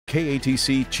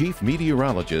KATC Chief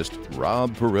Meteorologist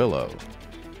Rob Perillo.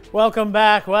 Welcome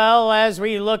back. Well, as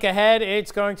we look ahead,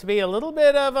 it's going to be a little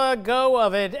bit of a go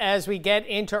of it as we get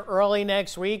into early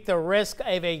next week. The risk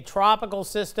of a tropical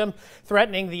system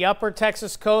threatening the upper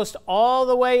Texas coast all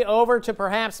the way over to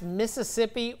perhaps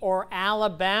Mississippi or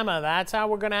Alabama. That's how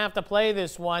we're going to have to play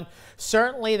this one.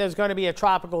 Certainly, there's going to be a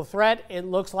tropical threat. It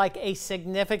looks like a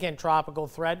significant tropical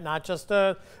threat, not just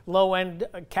a low-end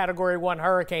Category 1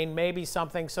 hurricane, maybe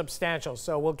something substantial.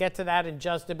 So we'll get to that in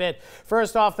just a bit.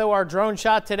 First off, though, our drone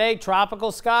shot today.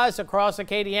 Tropical skies across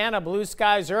Acadiana, blue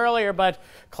skies earlier, but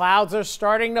clouds are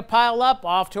starting to pile up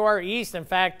off to our east. In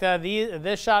fact,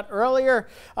 this shot earlier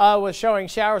was showing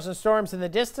showers and storms in the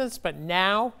distance, but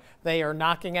now they are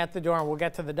knocking at the door, and we'll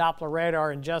get to the Doppler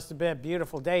radar in just a bit.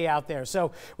 Beautiful day out there.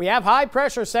 So we have high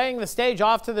pressure setting the stage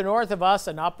off to the north of us,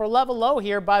 an upper level low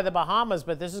here by the Bahamas,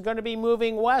 but this is going to be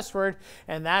moving westward,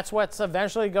 and that's what's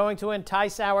eventually going to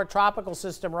entice our tropical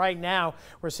system right now.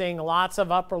 We're seeing lots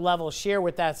of upper level shear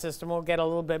with that system. We'll get a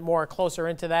little bit more closer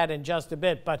into that in just a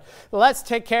bit, but let's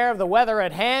take care of the weather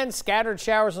at hand. Scattered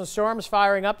showers and storms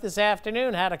firing up this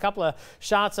afternoon. Had a couple of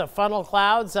shots of funnel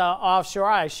clouds offshore.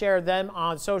 I shared them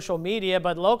on social media,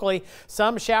 but locally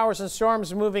some showers and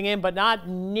storms moving in, but not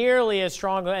nearly as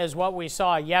strong as what we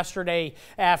saw yesterday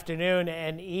afternoon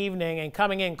and evening. And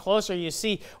coming in closer, you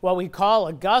see what we call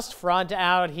a gust front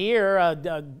out here,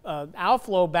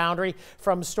 outflow boundary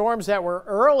from storms that were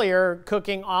earlier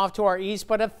cooking off to our east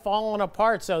but have fallen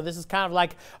apart. So this is kind of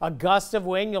like a gust of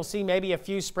wind. You'll see maybe a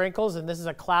few sprinkles, and this is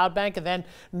a cloud bank. And then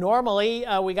normally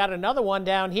we got another one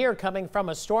down here coming from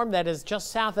a storm that is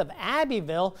just south of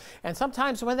Abbeville, and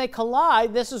sometimes when they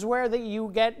collide, this is where you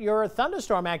get your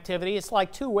thunderstorm activity. It's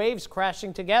like two waves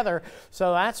crashing together.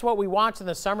 So that's what we watch in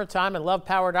the summertime. And Love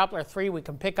Power Doppler 3, we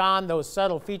can pick on those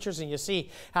subtle features, and you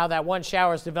see how that one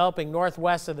shower is developing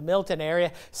northwest of the Milton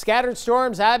area. Scattered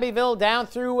storms, Abbeville down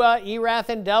through Erath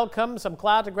and Delcombe, some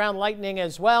cloud-to-ground lightning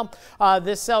as well.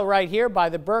 This cell right here by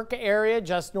the Burke area,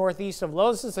 just northeast of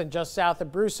Losis and just south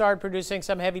of Broussard, producing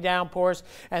some heavy downpours.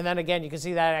 And then again, you can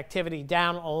see that activity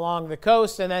down along the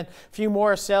coast, and then a few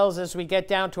more cells as we get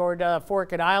down toward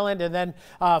Forked Island, and then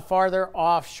farther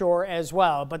offshore as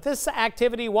well. But this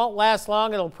activity won't last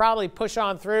long. It'll probably push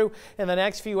on through in the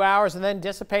next few hours and then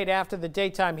dissipate after the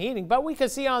daytime heating. But we can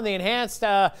see on the enhanced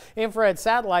infrared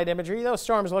satellite imagery, those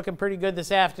storms looking pretty good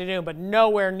this afternoon, but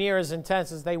nowhere near as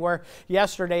intense as they were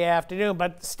yesterday afternoon,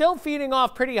 but still feeding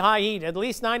off pretty high heat. At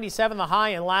least 97 the high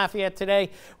in Lafayette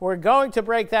today. We're going to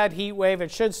break that heat wave.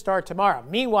 It should start tomorrow.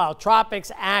 Meanwhile,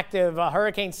 tropics active,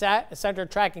 hurricane center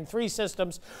tracking 3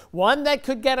 systems, one that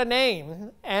could get a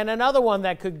name and another one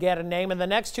that could get a name, and the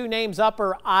next 2 names up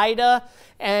are Ida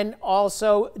and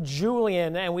also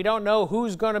Julian, and we don't know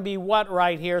who's going to be what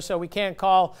right here, so we can't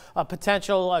call a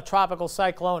potential tropical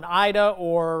cyclone Ida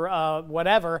or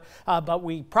whatever, but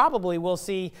we probably will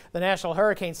see the National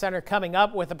Hurricane Center coming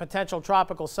up with a potential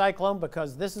tropical cyclone,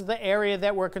 because this is the area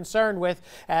that we're concerned with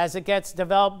as it gets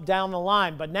developed down the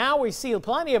line. But now we see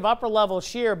plenty of upper level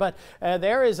shear, but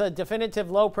there is a definitive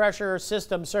low pressure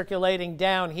system circulating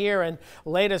down here, and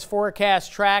latest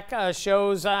forecast track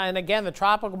shows, and again, the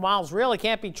tropical models really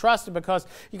can't be trusted because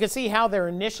you can see how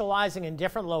they're initializing in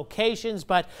different locations,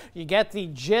 but you get the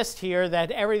gist here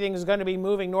that everything is going to be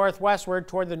moving northwestward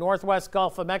toward the northwest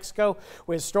Gulf of Mexico,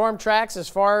 with storm tracks as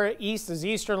far east as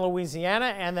eastern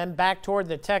Louisiana and then back toward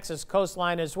the Texas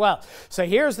coastline as well. So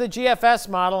here's the GFS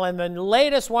model, and the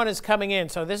latest one is coming in,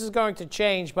 so this is going to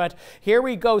change, but here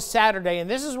we go Saturday, and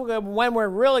this is when we're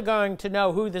really going to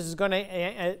know who this is going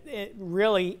to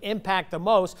really impact the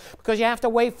most, because you have to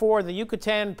wait for the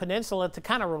Yucatan Peninsula to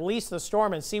kind of release the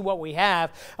storm and see what we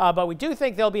have. But we do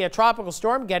think there'll be a tropical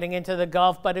storm getting into the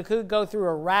Gulf, but it could go through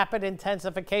a rapid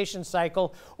intensification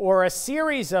cycle or a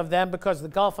series of them because the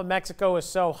Gulf of Mexico is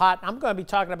so hot. I'm going to be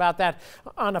talking about that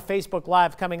on a Facebook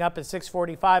Live coming up at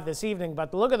 6:45 this evening.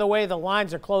 But look at the way the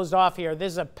lines are closed off here.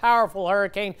 This is a powerful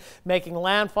hurricane making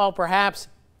landfall perhaps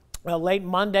late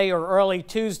Monday or early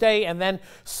Tuesday, and then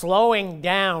slowing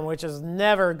down, which is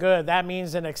never good. That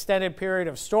means an extended period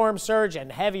of storm surge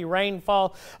and heavy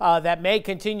rainfall that may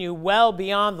continue well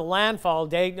beyond the landfall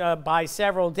date by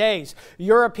several days.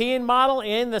 European model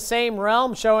in the same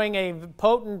realm, showing a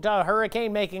potent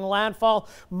hurricane making landfall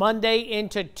Monday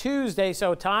into Tuesday.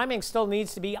 So timing still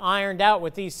needs to be ironed out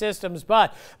with these systems.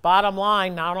 But bottom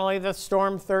line, not only the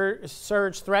storm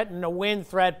surge threat and a wind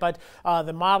threat, but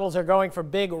the models are going for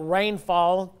big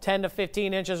rainfall, 10 to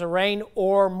 15 inches of rain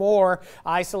or more.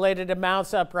 Isolated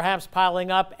amounts perhaps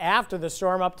piling up after the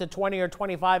storm, up to 20 or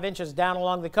 25 inches down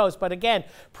along the coast. But again,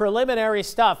 preliminary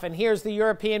stuff. And here's the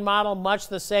European model, much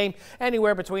the same,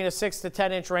 anywhere between a 6 to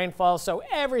 10 inch rainfall. So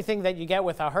everything that you get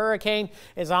with a hurricane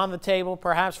is on the table,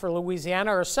 perhaps for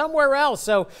Louisiana or somewhere else.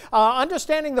 So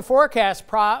understanding the forecast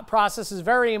process is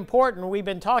very important. We've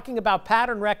been talking about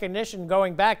pattern recognition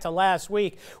going back to last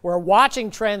week. We're watching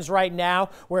trends right now.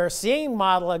 We're seeing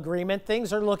model agreement.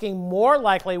 Things are looking more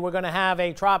likely we're going to have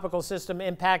a tropical system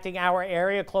impacting our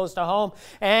area close to home.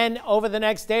 And over the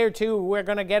next day or two, we're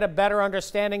going to get a better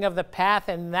understanding of the path,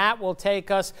 and that will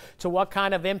take us to what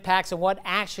kind of impacts and what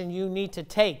action you need to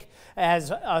take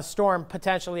as a storm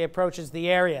potentially approaches the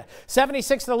area.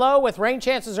 76 the low with rain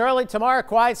chances early tomorrow.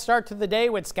 Quiet start to the day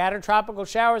with scattered tropical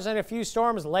showers and a few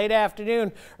storms late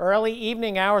afternoon. Early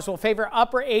evening hours will favor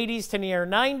upper 80s to near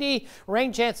 90.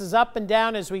 Rain chances up and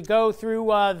down as we go through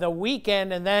the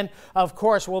weekend. And then, of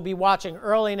course, we'll be watching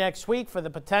early next week for the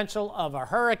potential of a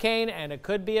hurricane, and it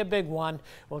could be a big one.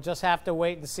 We'll just have to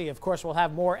wait and see. Of course, we'll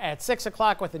have more at 6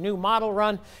 o'clock with the new model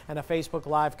run and a Facebook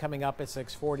Live coming up at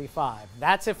 6:45.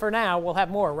 That's it for now. We'll have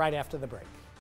more right after the break.